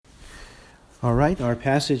All right, our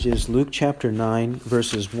passage is Luke chapter 9,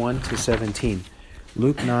 verses 1 to 17.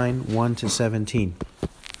 Luke 9, 1 to 17.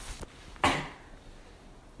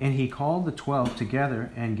 And he called the 12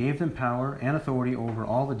 together and gave them power and authority over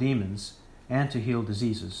all the demons and to heal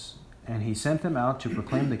diseases. And he sent them out to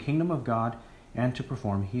proclaim the kingdom of God and to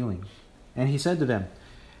perform healing. And he said to them,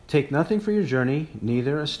 "Take nothing for your journey,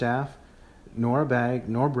 neither a staff, nor a bag,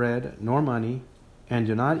 nor bread, nor money, and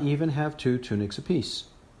do not even have 2 tunics apiece.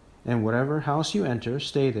 And whatever house you enter,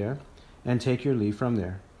 stay there, and take your leave from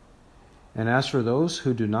there. And as for those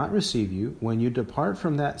who do not receive you, when you depart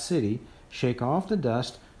from that city, shake off the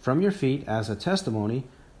dust from your feet as a testimony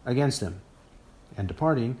against them." And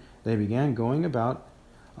departing, they began going about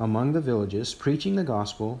among the villages, preaching the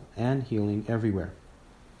gospel and healing everywhere.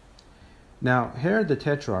 Now Herod the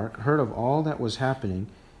Tetrarch heard of all that was happening,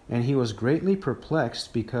 and he was greatly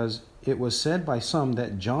perplexed, because it was said by some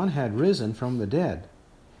that John had risen from the dead,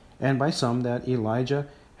 and by some that Elijah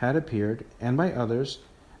had appeared, and by others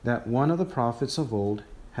that one of the prophets of old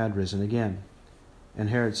had risen again. And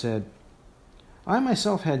Herod said, "I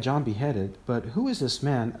myself had John beheaded, but who is this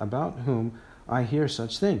man about whom I hear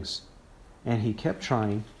such things?" And he kept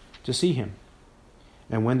trying to see him.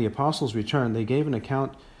 And when the apostles returned, they gave an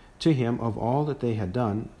account to him of all that they had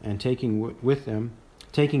done, and taking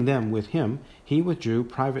them with him, he withdrew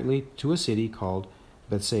privately to a city called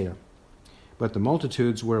Bethsaida. But the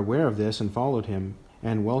multitudes were aware of this and followed him,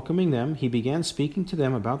 and welcoming them, he began speaking to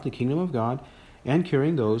them about the kingdom of God and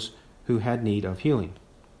curing those who had need of healing.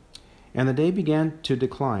 And the day began to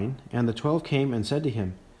decline, and the 12 came and said to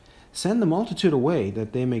him, "Send the multitude away,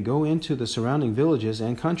 that they may go into the surrounding villages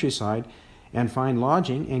and countryside and find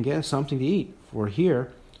lodging and get something to eat, for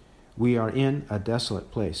here we are in a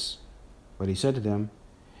desolate place." But he said to them,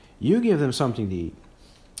 "You give them something to eat."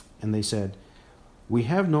 And they said, "We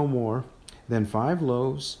have no more than 5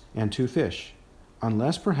 loaves and 2 fish,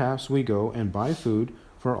 unless perhaps we go and buy food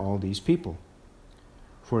for all these people."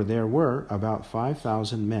 For there were about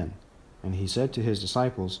 5,000 men. And he said to his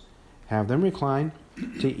disciples, "Have them recline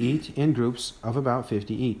to eat in groups of about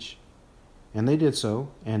 50 each." And they did so,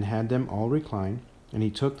 and had them all recline. And he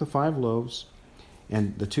took the 5 loaves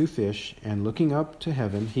and the 2 fish, and looking up to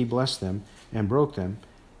heaven, he blessed them, and broke them,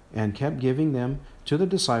 and kept giving them to the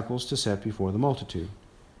disciples to set before the multitude.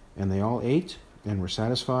 And they all ate and were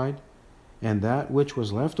satisfied, and that which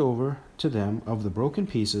was left over to them of the broken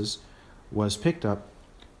pieces was picked up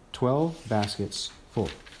 12 baskets full.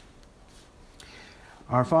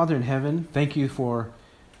 Our Father in heaven, thank you for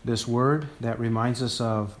this word that reminds us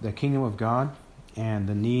of the kingdom of God and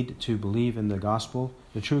the need to believe in the gospel,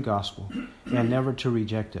 the true gospel, and never to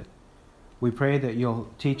reject it. We pray that you'll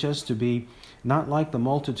teach us to be not like the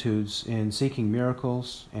multitudes in seeking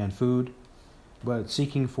miracles and food, but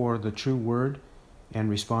seeking for the true word and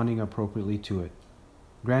responding appropriately to it.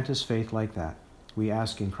 Grant us faith like that. We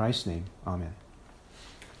ask in Christ's name. Amen.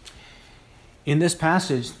 In this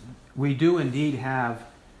passage, we do indeed have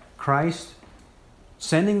Christ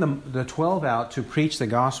sending the 12 out to preach the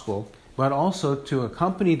gospel, but also to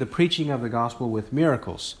accompany the preaching of the gospel with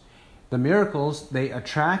miracles. The miracles, they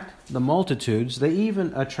attract the multitudes. They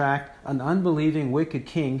even attract an unbelieving, wicked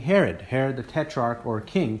king, Herod the Tetrarch, or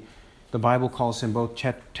king. The Bible calls him both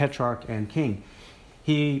Tetrarch and king.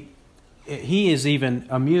 He is even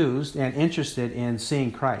amused and interested in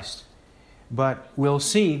seeing Christ. But we'll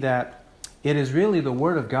see that it is really the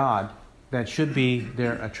Word of God that should be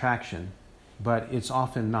their attraction, but it's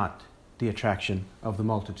often not the attraction of the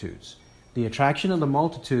multitudes. The attraction of the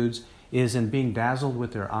multitudes is in being dazzled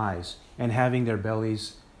with their eyes and having their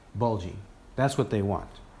bellies bulging. That's what they want.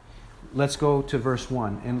 Let's go to verse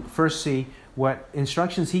 1 and first see what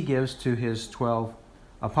instructions he gives to his 12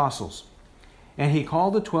 apostles. "And he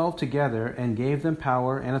called the 12 together and gave them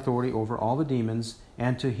power and authority over all the demons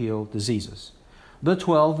and to heal diseases." The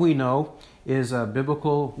 12, we know, is a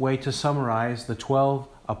biblical way to summarize the 12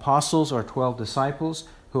 apostles or 12 disciples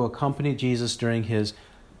who accompanied Jesus during his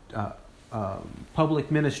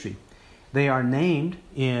public ministry. They are named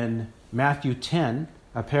in Matthew 10,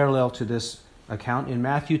 a parallel to this account. In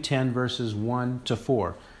Matthew 10, verses 1 to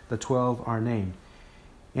 4, the 12 are named.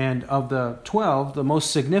 And of the 12, the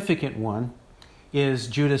most significant one is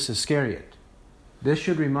Judas Iscariot. This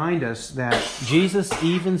should remind us that Jesus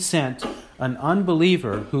even sent an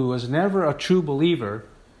unbeliever who was never a true believer,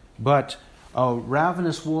 but a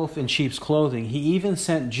ravenous wolf in sheep's clothing. He even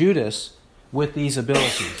sent Judas with these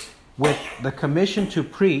abilities, with the commission to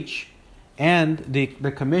preach and the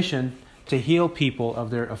commission to heal people of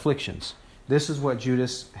their afflictions. This is what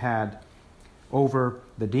Judas had over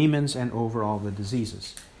the demons and over all the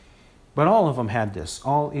diseases. But all of them had this.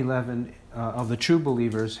 All 11 of the true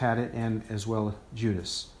believers had it, and as well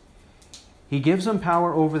Judas. He gives them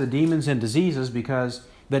power over the demons and diseases because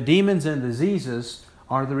the demons and diseases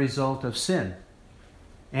are the result of sin.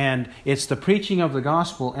 And it's the preaching of the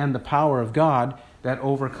gospel and the power of God that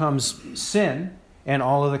overcomes sin and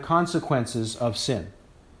all of the consequences of sin.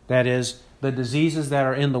 That is, the diseases that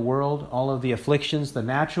are in the world, all of the afflictions, the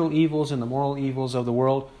natural evils and the moral evils of the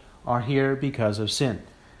world are here because of sin.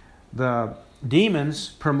 The demons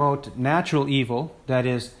promote natural evil, that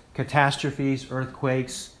is, catastrophes,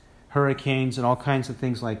 earthquakes, hurricanes, and all kinds of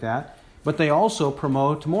things like that. But they also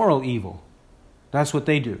promote moral evil. That's what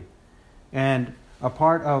they do. And a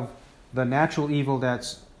part of the natural evil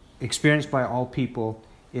that's experienced by all people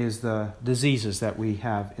is the diseases that we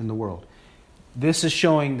have in the world. This is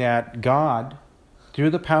showing that God,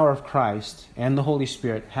 through the power of Christ and the Holy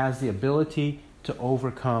Spirit, has the ability to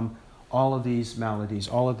overcome all of these maladies,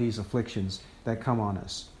 all of these afflictions that come on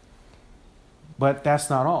us. But that's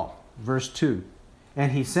not all. Verse 2,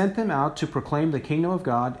 and he sent them out to proclaim the kingdom of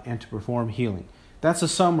God and to perform healing. That's a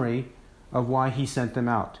summary of why he sent them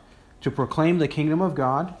out. To proclaim the kingdom of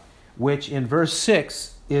God, which in verse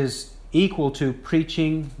 6 is equal to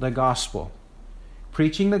preaching the gospel.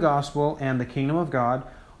 Preaching the gospel and the kingdom of God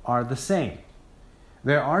are the same.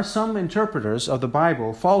 There are some interpreters of the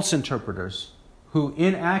Bible, false interpreters, who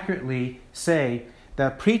inaccurately say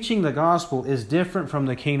that preaching the gospel is different from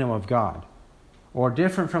the kingdom of God or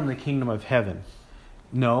different from the kingdom of heaven.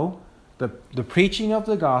 No, the preaching of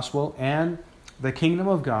the gospel and the kingdom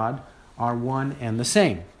of God are one and the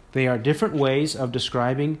same. They are different ways of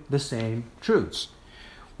describing the same truths.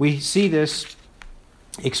 We see this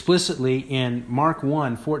explicitly in Mark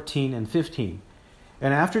 1, 14 and 15.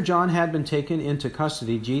 And after John had been taken into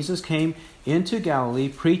custody, Jesus came into Galilee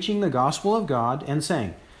preaching the gospel of God and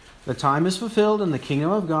saying, the time is fulfilled and the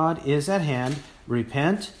kingdom of God is at hand.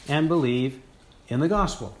 Repent and believe in the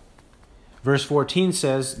gospel. Verse 14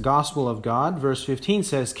 says gospel of God. Verse 15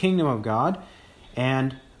 says kingdom of God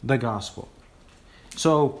and the gospel.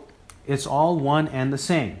 So it's all one and the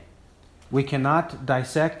same. We cannot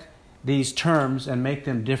dissect these terms and make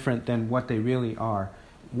them different than what they really are.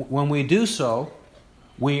 When we do so,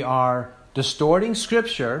 we are distorting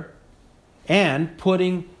Scripture and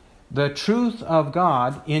putting the truth of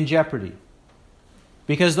God in jeopardy.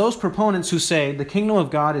 Because those proponents who say the kingdom of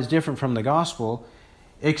God is different from the gospel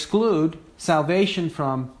exclude salvation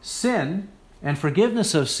from sin and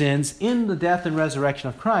forgiveness of sins in the death and resurrection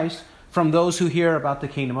of Christ from those who hear about the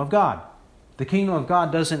kingdom of God. The kingdom of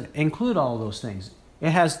God doesn't include all of those things.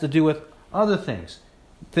 It has to do with other things,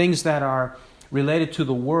 things that are related to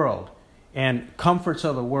the world and comforts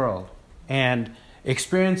of the world and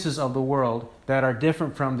experiences of the world that are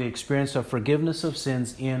different from the experience of forgiveness of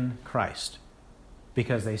sins in Christ.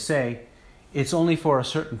 Because they say it's only for a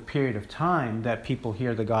certain period of time that people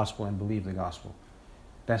hear the gospel and believe the gospel.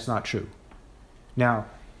 That's not true. Now,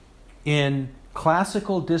 in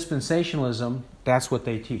classical dispensationalism, that's what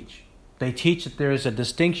they teach. They teach that there is a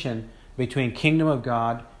distinction between kingdom of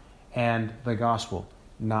God and the gospel.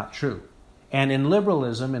 Not true. And in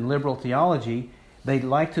liberalism, in liberal theology, they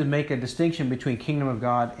like to make a distinction between kingdom of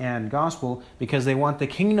God and gospel because they want the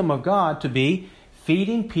kingdom of God to be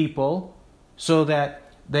feeding people so that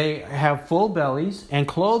they have full bellies and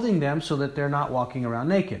clothing them so that they're not walking around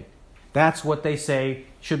naked. That's what they say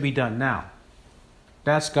should be done now.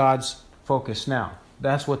 That's God's focus now.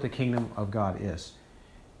 That's what the kingdom of God is.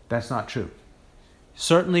 That's not true.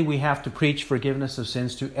 Certainly we have to preach forgiveness of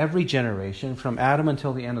sins to every generation from Adam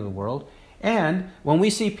until the end of the world. And when we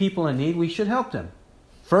see people in need, we should help them.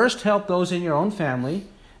 First, help those in your own family,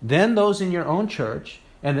 then those in your own church,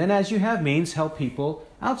 and then as you have means, help people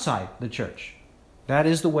outside the church. That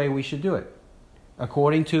is the way we should do it,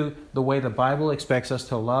 according to the way the Bible expects us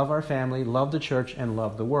to love our family, love the church, and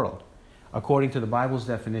love the world, according to the Bible's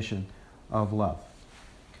definition of love.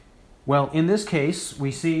 Well, in this case,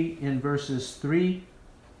 we see in verses 3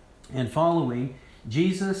 and following,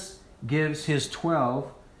 Jesus gives his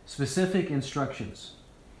 12 specific instructions.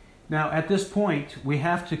 Now, at this point, we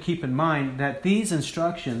have to keep in mind that these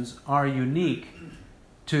instructions are unique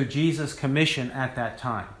to Jesus' commission at that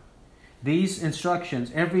time. These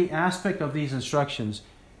instructions, every aspect of these instructions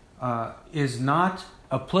is not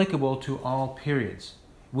applicable to all periods.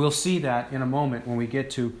 We'll see that in a moment when we get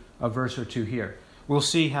to a verse or two here. We'll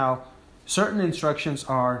see how certain instructions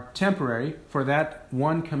are temporary for that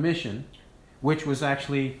one commission, which was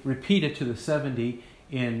actually repeated to the 70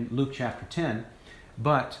 in Luke chapter 10,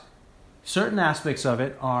 but certain aspects of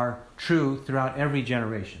it are true throughout every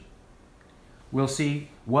generation. We'll see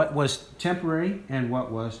what was temporary and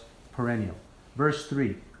what was perennial. Verse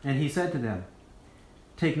 3, and he said to them,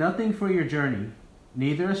 Take nothing for your journey,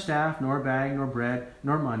 neither a staff, nor a bag, nor bread,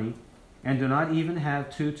 nor money, and do not even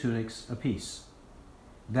have 2 tunics apiece.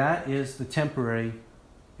 That is the temporary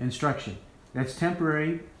instruction. That's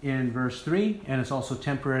temporary in verse 3, and it's also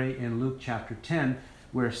temporary in Luke chapter 10,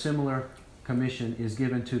 where a similar commission is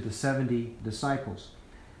given to the 70 disciples.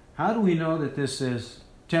 How do we know that this is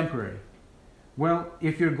temporary? Well,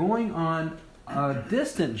 if you're going on a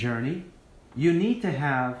distant journey, you need to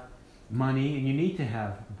have money and you need to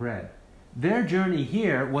have bread. Their journey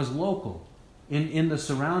here was local, in the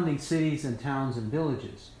surrounding cities and towns and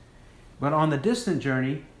villages. But on the distant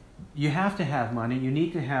journey, you have to have money, you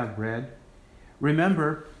need to have bread.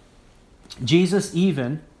 Remember, Jesus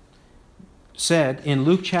even said in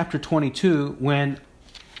Luke chapter 22, when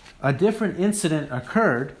a different incident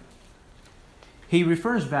occurred, he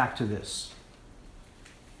refers back to this.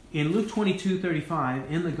 In Luke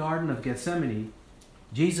 22:35, in the Garden of Gethsemane,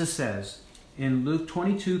 Jesus says, in Luke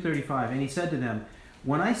 22:35, and he said to them,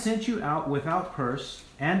 "When I sent you out without purse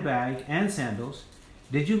and bag and sandals,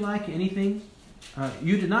 did you like anything?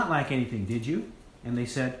 You did not lack anything, did you?" And they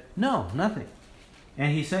said, "No, nothing."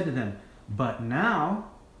 And he said to them, "But now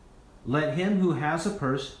let him who has a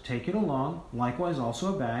purse take it along, likewise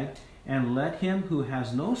also a bag, and let him who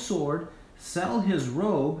has no sword sell his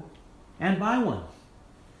robe and buy one."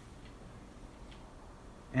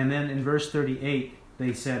 And then in verse 38,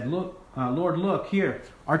 they said, "Look, Lord, look, here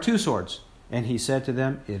are 2 swords." And he said to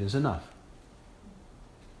them, "It is enough."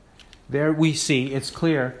 There we see, it's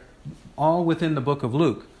clear, all within the book of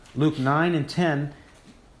Luke. Luke 9 and 10,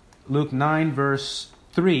 Luke 9 verse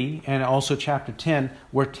 3, and also chapter 10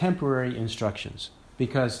 were temporary instructions,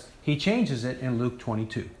 because he changes it in Luke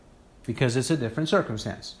 22, because it's a different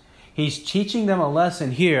circumstance. He's teaching them a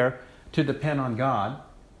lesson here to depend on God,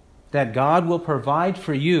 that God will provide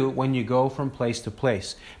for you when you go from place to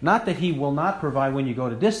place. Not that he will not provide when you go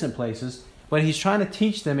to distant places, but he's trying to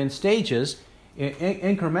teach them in stages,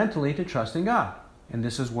 incrementally, to trust in God. And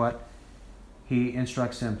this is what he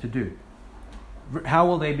instructs them to do. How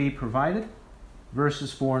will they be provided?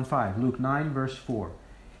 Verses 4 and 5. Luke 9 verse 4.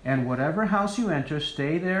 "And whatever house you enter,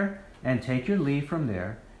 stay there and take your leave from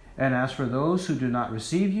there. And as for those who do not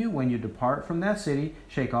receive you, when you depart from that city,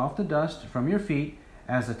 shake off the dust from your feet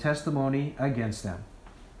as a testimony against them."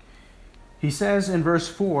 He says in verse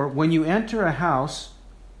 4, when you enter a house,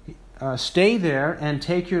 stay there and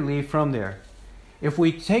take your leave from there. If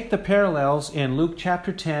we take the parallels in Luke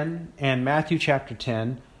chapter 10 and Matthew chapter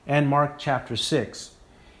 10 and Mark chapter 6,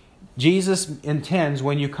 Jesus intends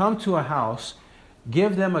when you come to a house,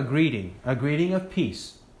 give them a greeting of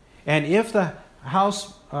peace. And if the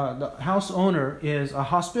house owner is a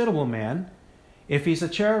hospitable man, if he's a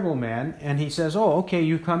charitable man, and he says, "Oh, okay,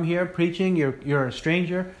 you come here preaching, you're a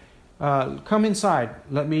stranger, come inside,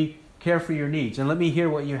 let me care for your needs, and let me hear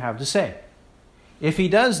what you have to say." If he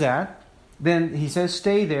does that, then he says,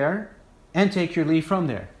 stay there and take your leave from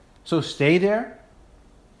there. So stay there,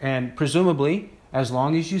 and presumably, as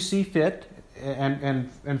long as you see fit and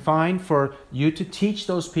fine for you to teach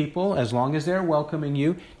those people, as long as they're welcoming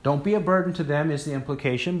you, don't be a burden to them is the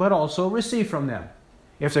implication, but also receive from them.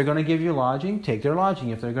 If they're going to give you lodging, take their lodging.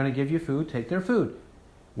 If they're going to give you food, take their food.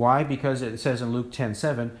 Why? Because it says in Luke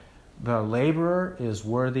 10:7, the laborer is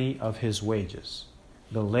worthy of his wages.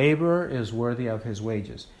 The laborer is worthy of his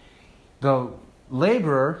wages. The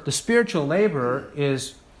laborer, the spiritual laborer,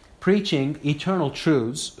 is preaching eternal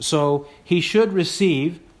truths, so he should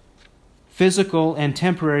receive physical and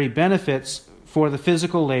temporary benefits for the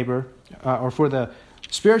physical labor, or for the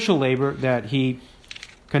spiritual labor that he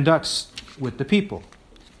conducts with the people.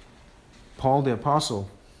 Paul the Apostle,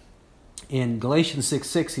 in Galatians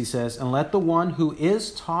 6:6, he says, "And let the one who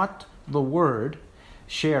is taught the word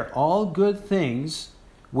share all good things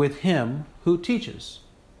with him who teaches."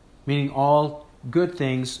 Meaning all good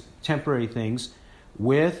things, temporary things,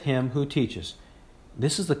 with him who teaches.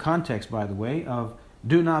 This is the context, by the way, of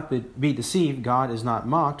 "Do not be deceived, God is not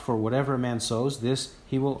mocked, for whatever a man sows, this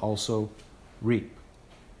he will also reap."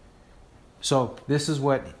 So this is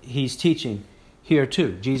what he's teaching here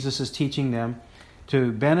too. Jesus is teaching them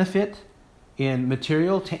to benefit in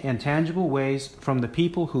material and tangible ways from the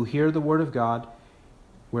people who hear the word of God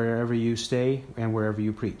wherever you stay and wherever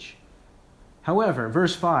you preach. However,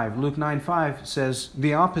 verse 5, Luke 9:5 says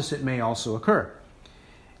the opposite may also occur.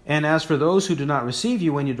 "And as for those who do not receive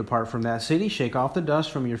you when you depart from that city, shake off the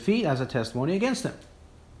dust from your feet as a testimony against them."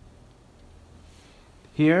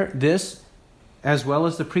 Here, this, as well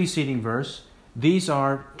as the preceding verse, these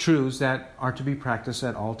are truths that are to be practiced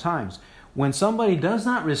at all times. When somebody does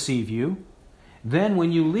not receive you, then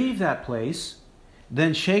when you leave that place,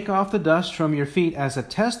 then shake off the dust from your feet as a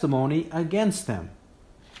testimony against them.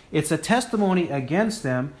 It's a testimony against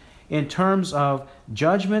them in terms of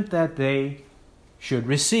judgment that they should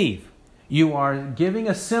receive. You are giving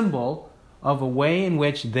a symbol of a way in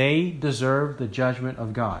which they deserve the judgment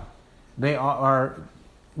of God. They are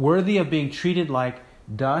worthy of being treated like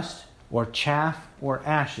dust or chaff or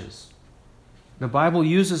ashes. The Bible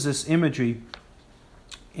uses this imagery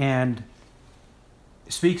and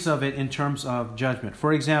speaks of it in terms of judgment.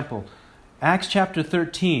 For example, Acts chapter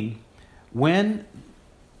 13, when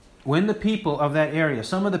the people of that area,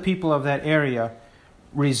 some of the people of that area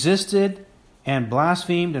resisted and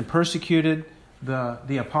blasphemed and persecuted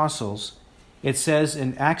the apostles, it says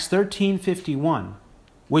in Acts 13:51,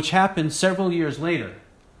 which happened several years later,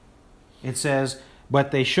 it says,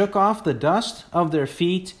 "But they shook off the dust of their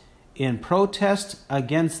feet in protest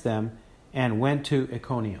against them and went to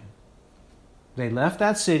Iconium." They left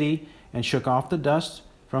that city and shook off the dust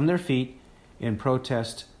from their feet in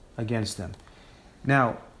protest against them.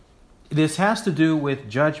 Now, this has to do with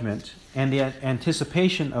judgment and the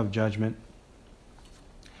anticipation of judgment,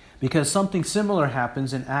 because something similar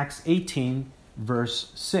happens in Acts 18,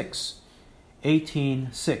 verse 6.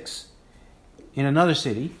 18:6. In another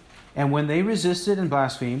city, "And when they resisted and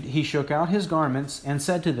blasphemed, he shook out his garments and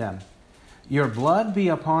said to them, 'Your blood be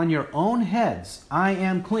upon your own heads. I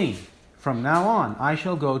am clean. From now on I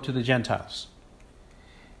shall go to the Gentiles.'"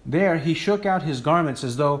 There he shook out his garments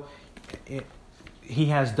as though he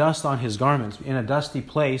has dust on his garments. In a dusty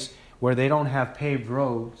place where they don't have paved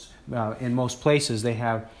roads, in most places they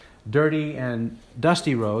have dirty and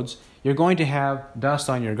dusty roads, you're going to have dust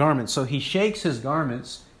on your garments. So he shakes his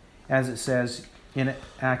garments, as it says in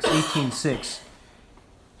Acts 18:6,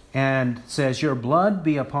 and says, "Your blood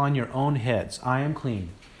be upon your own heads. I am clean."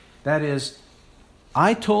 That is,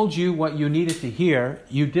 I told you what you needed to hear.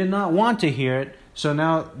 You did not want to hear it, so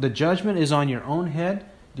now the judgment is on your own head.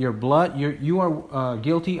 Your blood, you are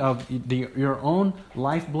guilty of your own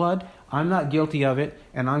lifeblood. I'm not guilty of it,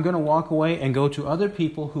 and I'm going to walk away and go to other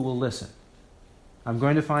people who will listen. I'm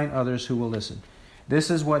going to find others who will listen. This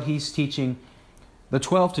is what he's teaching the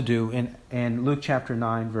 12 to do in Luke chapter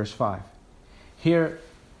 9, verse 5. Here,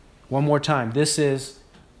 one more time, this is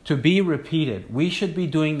to be repeated. We should be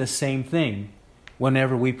doing the same thing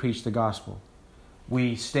whenever we preach the gospel.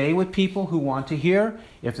 We stay with people who want to hear.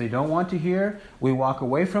 If they don't want to hear, we walk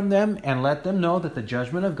away from them and let them know that the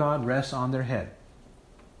judgment of God rests on their head.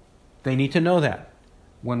 They need to know that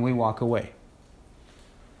when we walk away.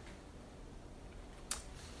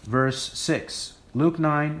 Verse 6. Luke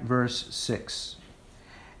 9, verse 6.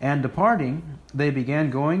 "And departing, they began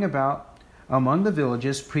going about among the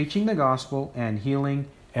villages, preaching the gospel and healing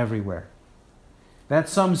everywhere." That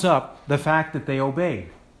sums up the fact that they obeyed.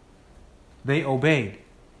 They obeyed.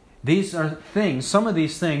 These are things, some of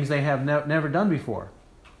these things they have never done before.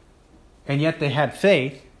 And yet they had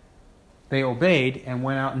faith, they obeyed, and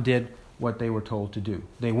went out and did what they were told to do.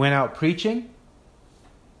 They went out preaching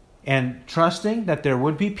and trusting that there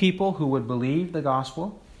would be people who would believe the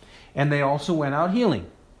gospel. And they also went out healing,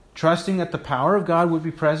 trusting that the power of God would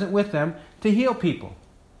be present with them to heal people.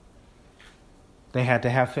 They had to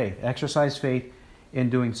have faith, exercise faith in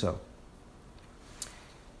doing so.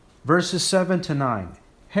 Verses 7 to 9.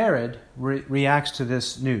 Herod reacts to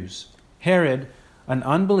this news. Herod, an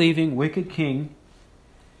unbelieving, wicked king,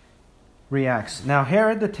 reacts. "Now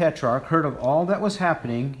Herod the Tetrarch heard of all that was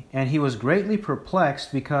happening, and he was greatly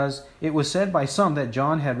perplexed, because it was said by some that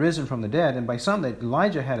John had risen from the dead, and by some that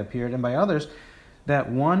Elijah had appeared, and by others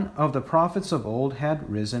that one of the prophets of old had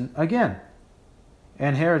risen again.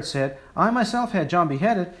 And Herod said, I myself had John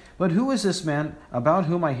beheaded, but who is this man about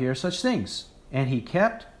whom I hear such things? And he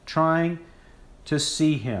kept trying to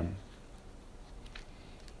see him."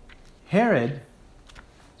 Herod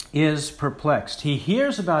is perplexed. He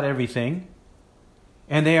hears about everything,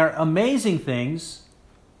 and they are amazing things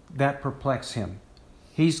that perplex him.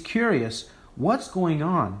 He's curious, what's going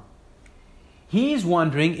on? He's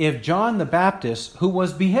wondering if John the Baptist, who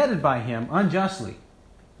was beheaded by him unjustly,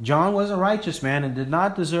 John was a righteous man and did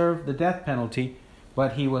not deserve the death penalty,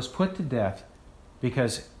 but he was put to death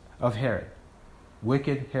because of Herod,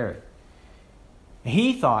 wicked Herod.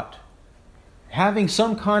 He thought, having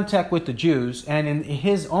some contact with the Jews, and in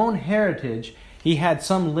his own heritage, he had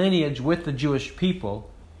some lineage with the Jewish people,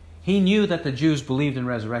 he knew that the Jews believed in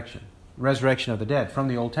resurrection of the dead from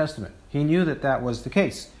the Old Testament. He knew that that was the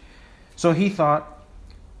case. So he thought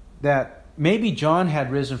that maybe John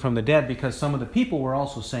had risen from the dead because some of the people were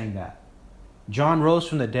also saying that. John rose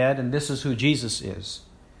from the dead, and this is who Jesus is.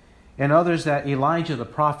 And others that Elijah the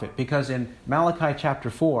prophet, because in Malachi chapter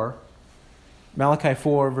 4, Malachi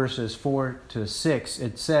 4 verses 4 to 6,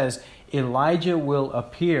 it says, Elijah will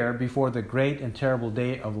appear before the great and terrible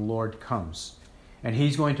day of the Lord comes. And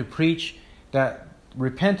he's going to preach that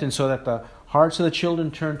repentance so that the hearts of the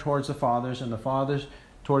children turn towards the fathers and the fathers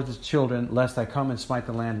towards the children, lest I come and smite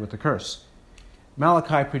the land with a curse.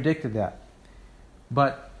 Malachi predicted that.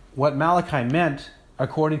 But what Malachi meant,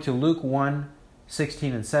 according to Luke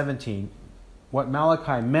 1:16 and 17, what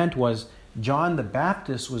Malachi meant was John the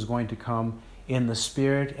Baptist was going to come in the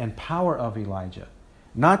spirit and power of Elijah.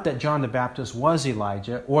 Not that John the Baptist was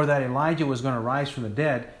Elijah, or that Elijah was going to rise from the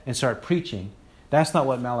dead and start preaching. That's not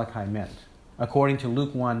what Malachi meant, according to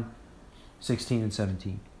Luke 1:16 and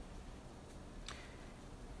 17.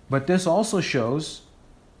 But this also shows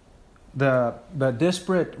the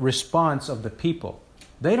disparate response of the people.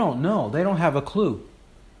 They don't know. They don't have a clue.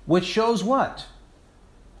 Which shows what?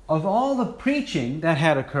 Of all the preaching that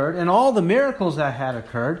had occurred and all the miracles that had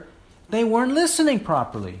occurred, they weren't listening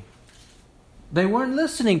properly. They weren't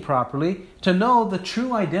listening properly to know the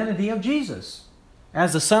true identity of Jesus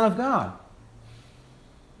as the Son of God.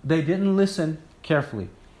 They didn't listen carefully.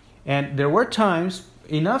 And there were times,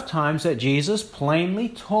 enough times, that Jesus plainly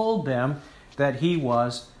told them that he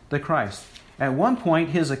was the Christ. At one point,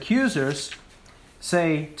 his accusers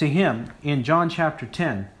say to him in John chapter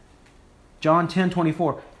 10, John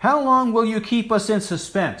 10:24, "How long will you keep us in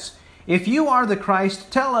suspense? If you are the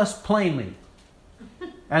Christ, tell us plainly."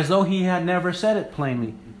 As though he had never said it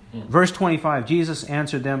plainly. Verse 25, Jesus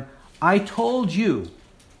answered them, "I told you,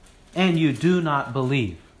 and you do not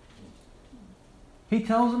believe." He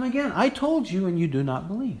tells them again, "I told you, and you do not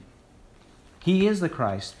believe." He is the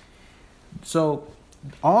Christ. So,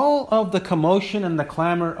 all of the commotion and the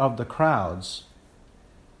clamor of the crowds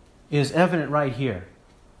is evident right here.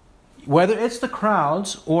 Whether it's the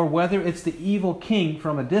crowds or whether it's the evil king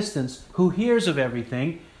from a distance who hears of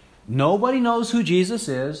everything, nobody knows who Jesus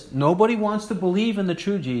is. Nobody wants to believe in the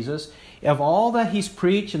true Jesus. Of all that he's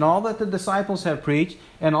preached and all that the disciples have preached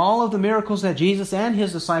and all of the miracles that Jesus and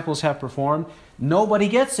his disciples have performed, nobody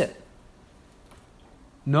gets it.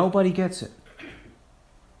 Nobody gets it.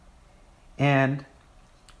 And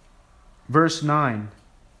verse 9,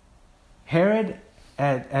 Herod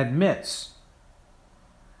admits,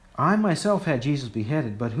 "I myself had Jesus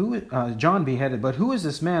beheaded, John beheaded, but who is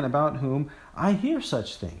this man about whom I hear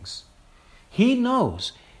such things?" He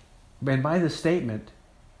knows, and by this statement,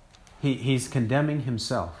 he's condemning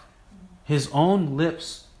himself. His own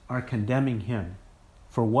lips are condemning him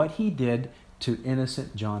for what he did to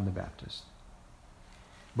innocent John the Baptist.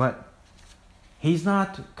 But he's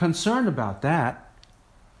not concerned about that.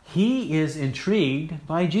 He is intrigued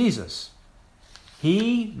by Jesus.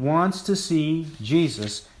 He wants to see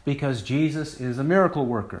Jesus because Jesus is a miracle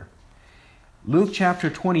worker. Luke chapter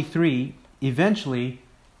 23, eventually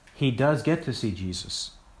he does get to see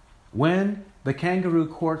Jesus. When the kangaroo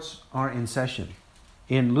courts are in session,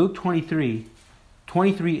 in Luke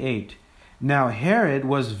 23:8, "Now Herod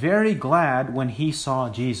was very glad when he saw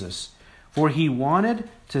Jesus, for he wanted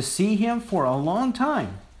to see him for a long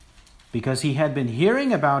time, because he had been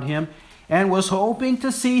hearing about him and was hoping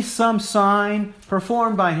to see some sign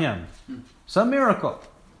performed by him, some miracle."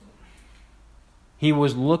 He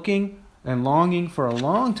was looking and longing for a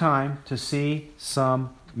long time to see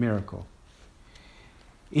some miracle.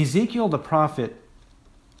 Ezekiel the prophet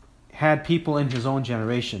had people in his own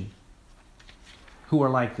generation who were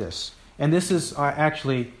like this. And this is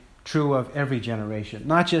actually true of every generation.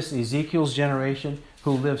 Not just Ezekiel's generation,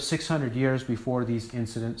 who lived 600 years before these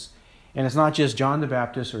incidents. And it's not just John the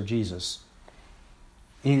Baptist or Jesus.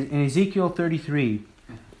 In Ezekiel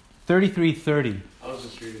 33:30. I was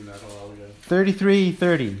just reading that a while ago.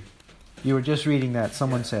 33:30. You were just reading that,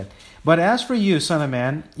 someone said. "But as for you, son of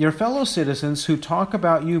man, your fellow citizens who talk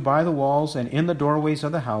about you by the walls and in the doorways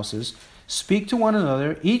of the houses, speak to one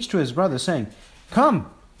another, each to his brother, saying,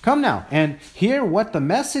 'Come now, and hear what the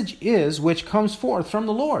message is which comes forth from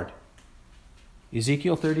the Lord.'"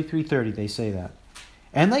 Ezekiel 33:30, they say that.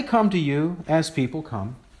 "And they come to you as people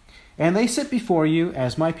come, and they sit before you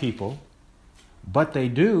as my people, but they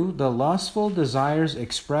do the lustful desires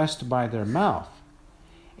expressed by their mouth,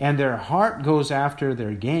 and their heart goes after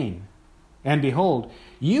their gain. And behold,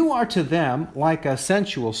 you are to them like a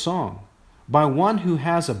sensual song, by one who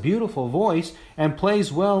has a beautiful voice and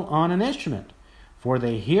plays well on an instrument. For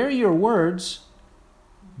they hear your words,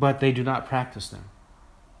 but they do not practice them.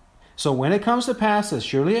 So when it comes to pass, as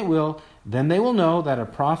surely it will, then they will know that a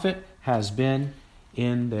prophet has been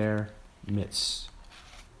in their midst."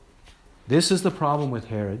 This is the problem with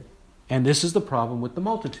Herod, and this is the problem with the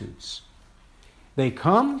multitudes. They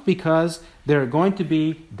come because they're going to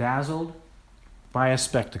be dazzled by a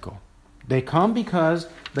spectacle. They come because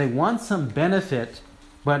they want some benefit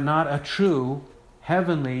but not a true,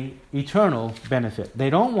 heavenly, eternal benefit. They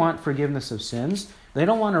don't want forgiveness of sins. They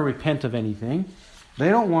don't want to repent of anything. They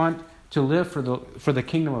don't want to live for the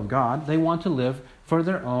kingdom of God. They want to live for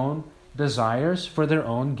their own desires, for their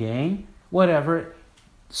own gain, whatever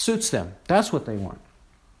suits them. That's what they want.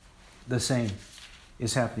 The same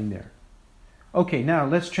is happening there. Okay, now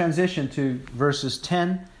let's transition to verses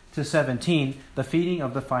 10 to 17, the feeding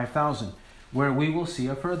of the 5,000, where we will see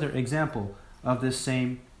a further example of this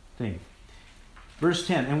same thing. Verse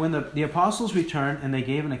 10, and when the apostles returned and they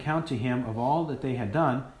gave an account to him of all that they had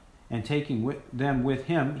done, and taking them with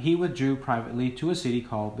him, he withdrew privately to a city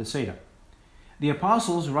called Bethsaida. The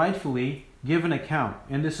apostles rightfully give an account,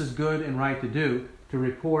 and this is good and right to do, to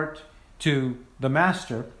report to the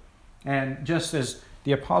master. And just as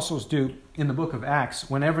the apostles do in the book of Acts,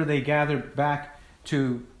 whenever they gather back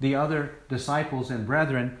to the other disciples and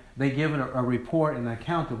brethren, they give a report and an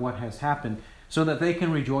account of what has happened so that they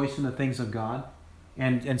can rejoice in the things of God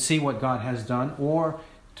and see what God has done, or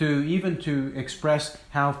to express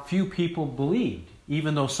how few people believed,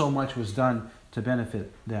 even though so much was done to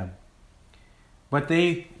benefit them. But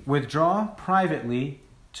they withdraw privately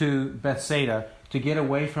to Bethsaida to get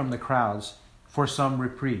away from the crowds for some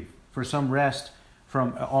reprieve, for some rest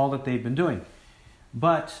from all that they've been doing.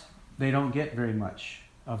 But they don't get very much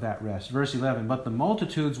of that rest. Verse 11, but the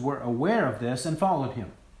multitudes were aware of this and followed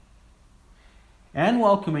him. And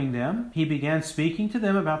welcoming them, he began speaking to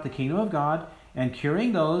them about the kingdom of God and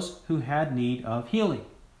curing those who had need of healing.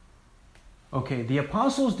 Okay, the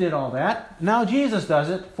apostles did all that. Now Jesus does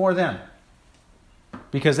it for them,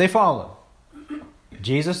 because they follow.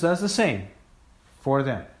 Jesus does the same for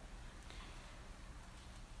them.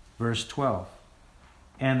 Verse 12.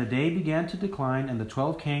 And the day began to decline, and the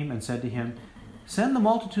 12 came and said to him, send the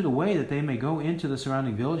multitude away that they may go into the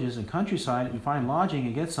surrounding villages and countryside and find lodging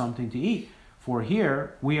and get something to eat, for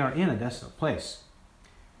here we are in a desolate place.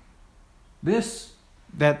 This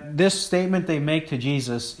statement they make to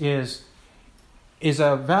Jesus is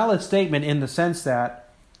a valid statement in the sense that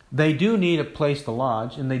they do need a place to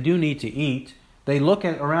lodge and they do need to eat. They look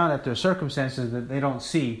around at their circumstances that they don't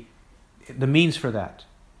see the means for that.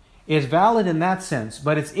 It's valid in that sense,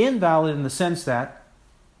 but it's invalid in the sense that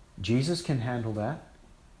Jesus can handle that.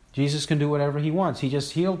 Jesus can do whatever he wants. He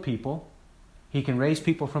just healed people. He can raise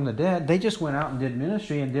people from the dead. They just went out and did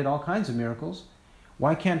ministry and did all kinds of miracles.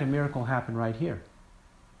 Why can't a miracle happen right here?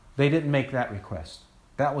 They didn't make that request.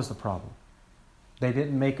 That was the problem. They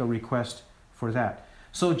didn't make a request for that.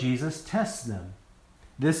 So Jesus tests them.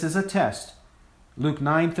 This is a test. Luke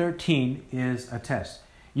 9:13 is a test.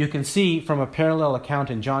 You can see from a parallel account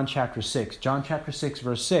in John chapter 6. John chapter 6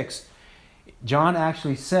 verse 6. John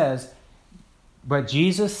actually says, but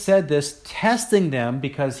Jesus said this testing them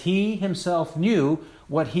because he himself knew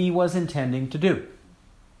what he was intending to do.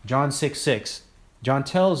 John 6:6. John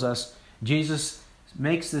tells us Jesus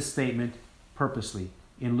makes this statement purposely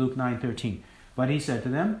in Luke 9:13. But he said to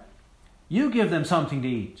them, you give them something to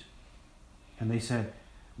eat. And they said,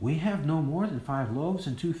 we have no more than 5 loaves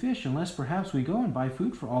and 2 fish, unless perhaps we go and buy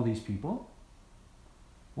food for all these people.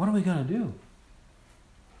 What are we going to do?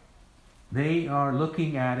 They are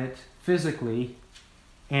looking at it physically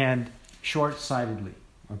and short-sightedly.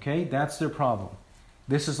 Okay? That's their problem.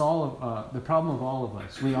 This is all of the problem of all of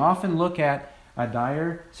us. We often look at a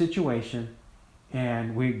dire situation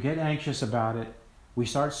and we get anxious about it. We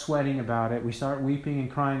start sweating about it. We start weeping and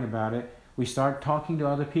crying about it. We start talking to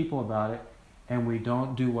other people about it, and we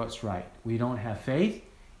don't do what's right. We don't have faith,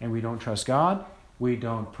 and we don't trust God. We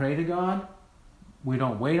don't pray to God. We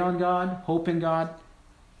don't wait on God, hope in God.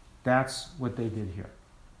 That's what they did here.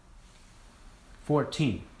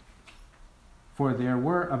 14. For there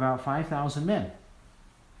were about 5,000 men.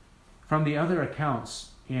 From the other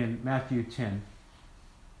accounts in Matthew 10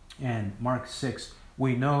 and Mark 6,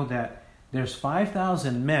 we know that there's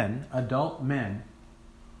 5,000 men, adult men.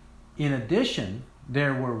 In addition,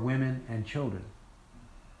 there were women and children.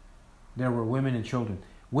 There were women and children,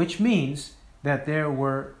 which means that there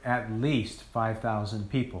were at least 5,000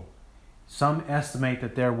 people. Some estimate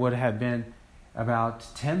that there would have been about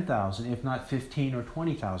 10,000, if not 15 or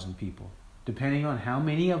 20,000 people, depending on how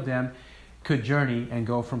many of them could journey and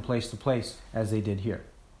go from place to place as they did here.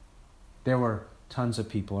 There were tons of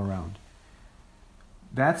people around.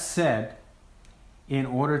 That said, in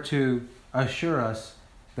order to assure us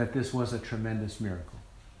that this was a tremendous miracle.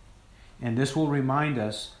 And this will remind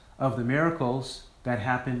us of the miracles that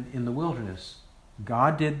happened in the wilderness.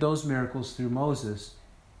 God did those miracles through Moses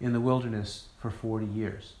in the wilderness for 40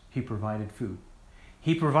 years. He provided food.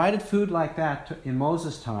 He provided food like that in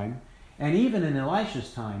Moses' time, and even in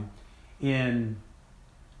Elisha's time in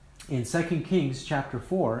In 2 Kings chapter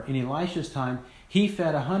 4, in Elisha's time, he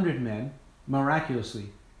fed 100 men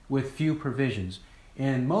miraculously with few provisions.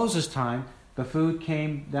 In Moses' time, the food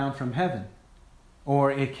came down from heaven, or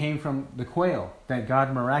it came from the quail that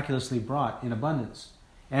God miraculously brought in abundance,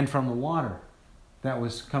 and from the water that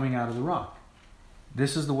was coming out of the rock.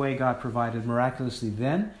 This is the way God provided miraculously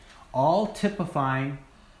then, all typifying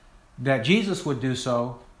that Jesus would do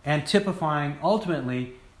so, and typifying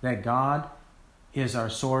ultimately that God is our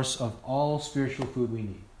source of all spiritual food we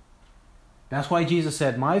need. That's why Jesus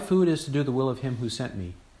said, "My food is to do the will of him who sent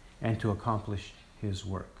me and to accomplish his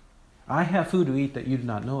work." I have food to eat that you do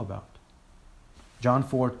not know about. John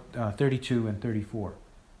 4, 32 and 34.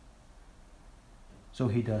 So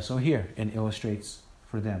he does so here and illustrates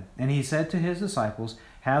for them. And he said to his disciples,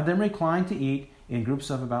 "Have them recline to eat in groups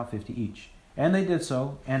of about 50 each." And they did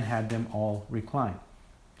so and had them all recline.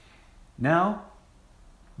 Now,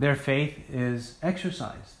 their faith is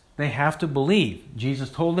exercised. They have to believe. Jesus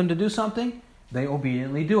told them to do something, they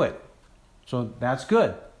obediently do it. So that's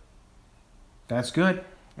good. That's good.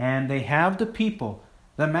 And they have the people,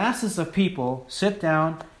 the masses of people, sit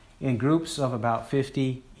down in groups of about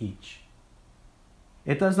 50 each.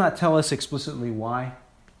 It does not tell us explicitly why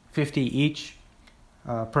 50 each.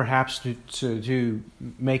 Perhaps to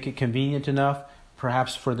make it convenient enough,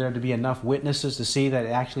 perhaps for there to be enough witnesses to see that it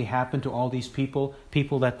actually happened to all these people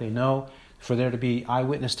that they know, for there to be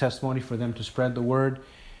eyewitness testimony for them to spread the word.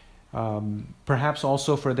 Perhaps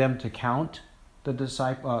also for them to count for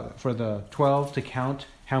the 12 to count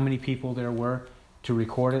how many people there were, to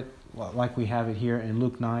record it like we have it here in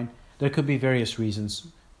Luke 9. There could be various reasons.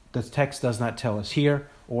 The text does not tell us here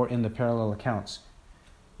or in the parallel accounts.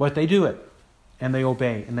 But they do it, and they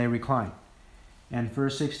obey, and they recline. And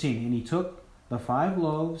verse 16, "And he took the 5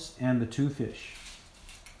 loaves and the 2 fish."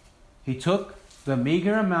 He took the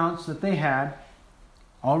meager amounts that they had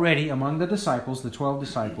already among the disciples, the 12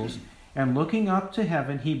 disciples, and looking up to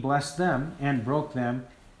heaven, he blessed them and broke them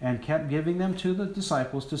and kept giving them to the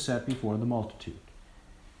disciples to set before the multitude.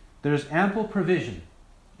 There's ample provision,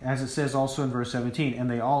 as it says also in verse 17, "And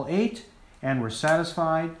they all ate and were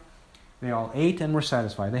satisfied." They all ate and were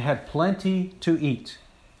satisfied. They had plenty to eat,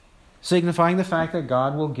 signifying the fact that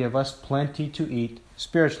God will give us plenty to eat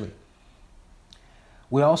spiritually.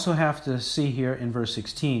 We also have to see here in verse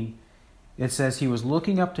 16, it says he was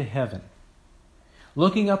looking up to heaven.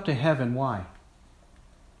 Looking up to heaven, why?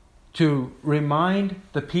 To remind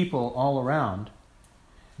the people all around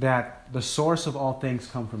that the source of all things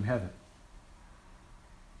come from heaven.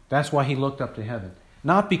 That's why he looked up to heaven.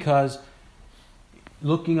 Not because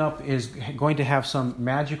looking up is going to have some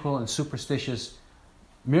magical and superstitious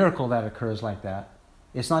miracle that occurs like that.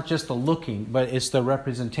 It's not just the looking, but it's the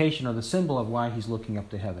representation or the symbol of why he's looking up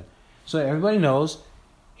to heaven. So everybody knows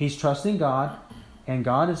he's trusting God, and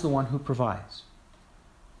God is the one who provides.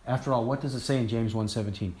 After all, what does it say in James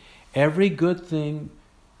 1:17? Every good thing,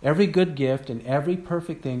 every good gift, and every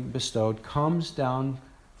perfect thing bestowed comes down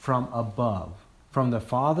from above, from the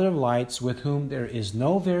Father of lights, with whom there is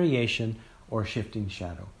no variation or shifting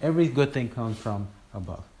shadow. Every good thing comes from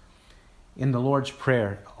above. In the Lord's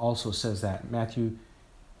Prayer also says that. Matthew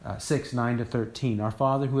 6, 9-13. "Our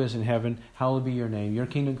Father who is in heaven, hallowed be your name. Your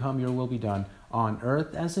kingdom come, your will be done, on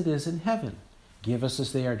earth as it is in heaven. Give us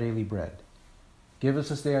this day our daily bread." Give us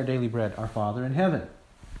this day our daily bread, our Father in heaven.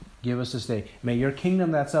 Give us this day. May your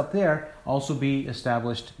kingdom that's up there also be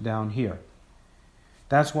established down here.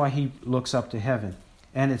 That's why he looks up to heaven.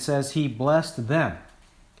 And it says he blessed them.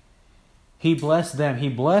 He blessed them. He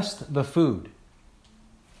blessed the food.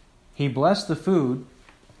 He blessed the food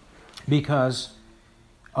because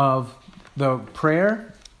of the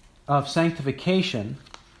prayer of sanctification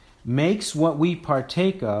makes what we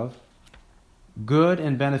partake of good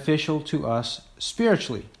and beneficial to us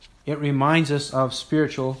spiritually. It reminds us of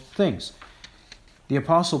spiritual things. The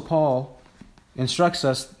Apostle Paul instructs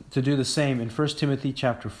us to do the same in 1 Timothy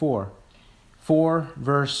chapter 4,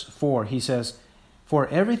 verse 4. He says, "For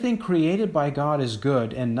everything created by God is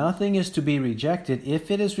good, and nothing is to be rejected if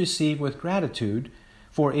it is received with gratitude,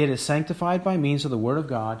 for it is sanctified by means of the Word of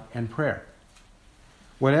God and prayer."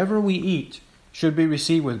 Whatever we eat should be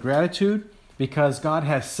received with gratitude, because God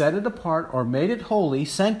has set it apart or made it holy,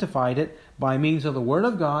 sanctified it by means of the Word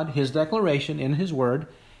of God, His declaration in His Word,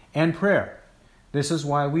 and prayer. This is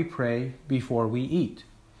why we pray before we eat.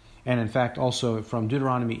 And in fact, also from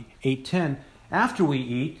Deuteronomy 8:10, after we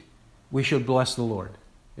eat, we should bless the Lord,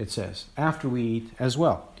 it says. After we eat as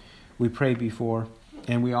well. We pray before,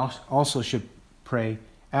 and we also should pray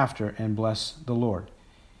after and bless the Lord.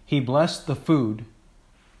 He blessed the food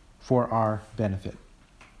for our benefit.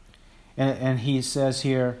 And he says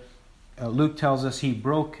here, Luke tells us he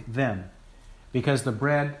broke them because the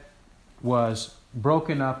bread was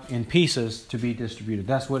broken up in pieces to be distributed.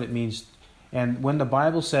 That's what it means. And when the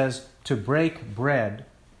Bible says to break bread,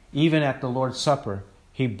 even at the Lord's Supper,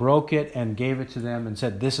 he broke it and gave it to them and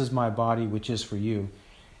said, "This is my body, which is for you."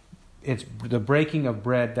 It's the breaking of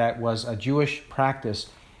bread that was a Jewish practice.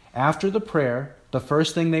 After the prayer, the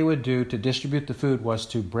first thing they would do to distribute the food was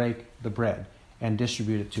to break the bread and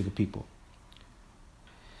distribute it to the people.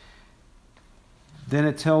 Then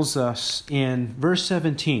it tells us in verse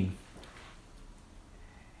 17,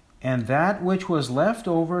 "And that which was left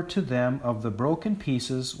over to them of the broken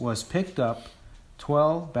pieces was picked up,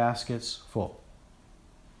 12 baskets full."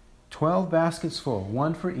 12 baskets full,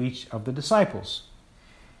 one for each of the disciples.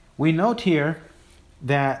 We note here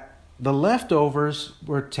that the leftovers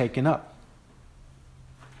were taken up.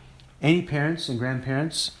 Any parents and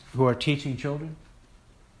grandparents who are teaching children,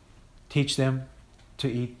 teach them to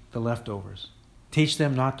eat the leftovers. Teach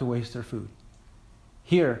them not to waste their food.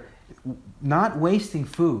 Here, not wasting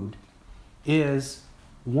food is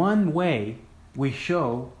one way we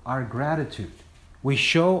show our gratitude. We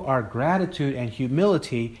show our gratitude and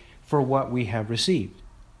humility for what we have received.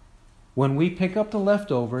 When we pick up the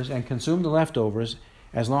leftovers and consume the leftovers,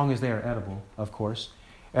 as long as they are edible, of course,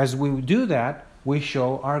 as we do that, we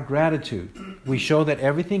show our gratitude. We show that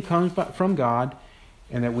everything comes from God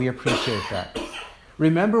and that we appreciate that.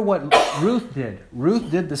 Remember what Ruth did. Ruth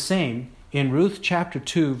did the same in Ruth chapter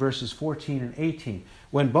 2, verses 14 and 18.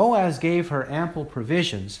 When Boaz gave her ample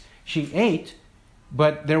provisions, she ate,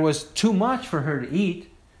 but there was too much for her to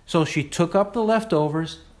eat, so she took up the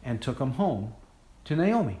leftovers and took them home to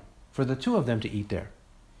Naomi for the two of them to eat there.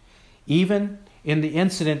 Even in the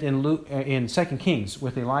incident in 2 Kings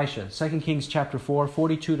with Elisha, 2 Kings chapter 4,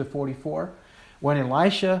 42 to 44, when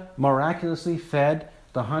Elisha miraculously fed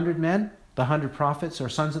the 100 men, the 100 prophets or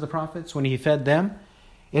sons of the prophets, when he fed them,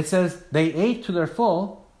 it says they ate to their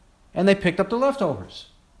full and they picked up the leftovers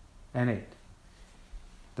and ate.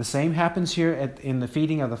 The same happens here in the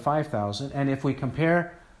feeding of the 5,000. And if we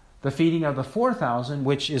compare the feeding of the 4,000,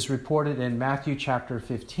 which is reported in Matthew chapter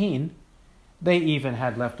 15, they even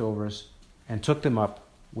had leftovers and took them up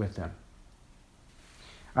with them.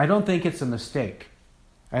 I don't think it's a mistake.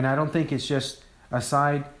 And I don't think it's just a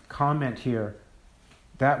side comment here.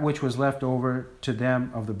 That which was left over to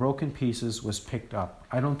them of the broken pieces was picked up.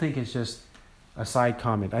 I don't think it's just a side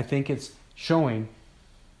comment. I think it's showing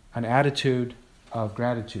an attitude of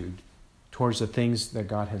gratitude towards the things that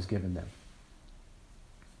God has given them.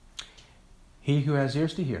 He who has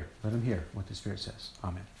ears to hear, let him hear what the Spirit says.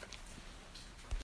 Amen.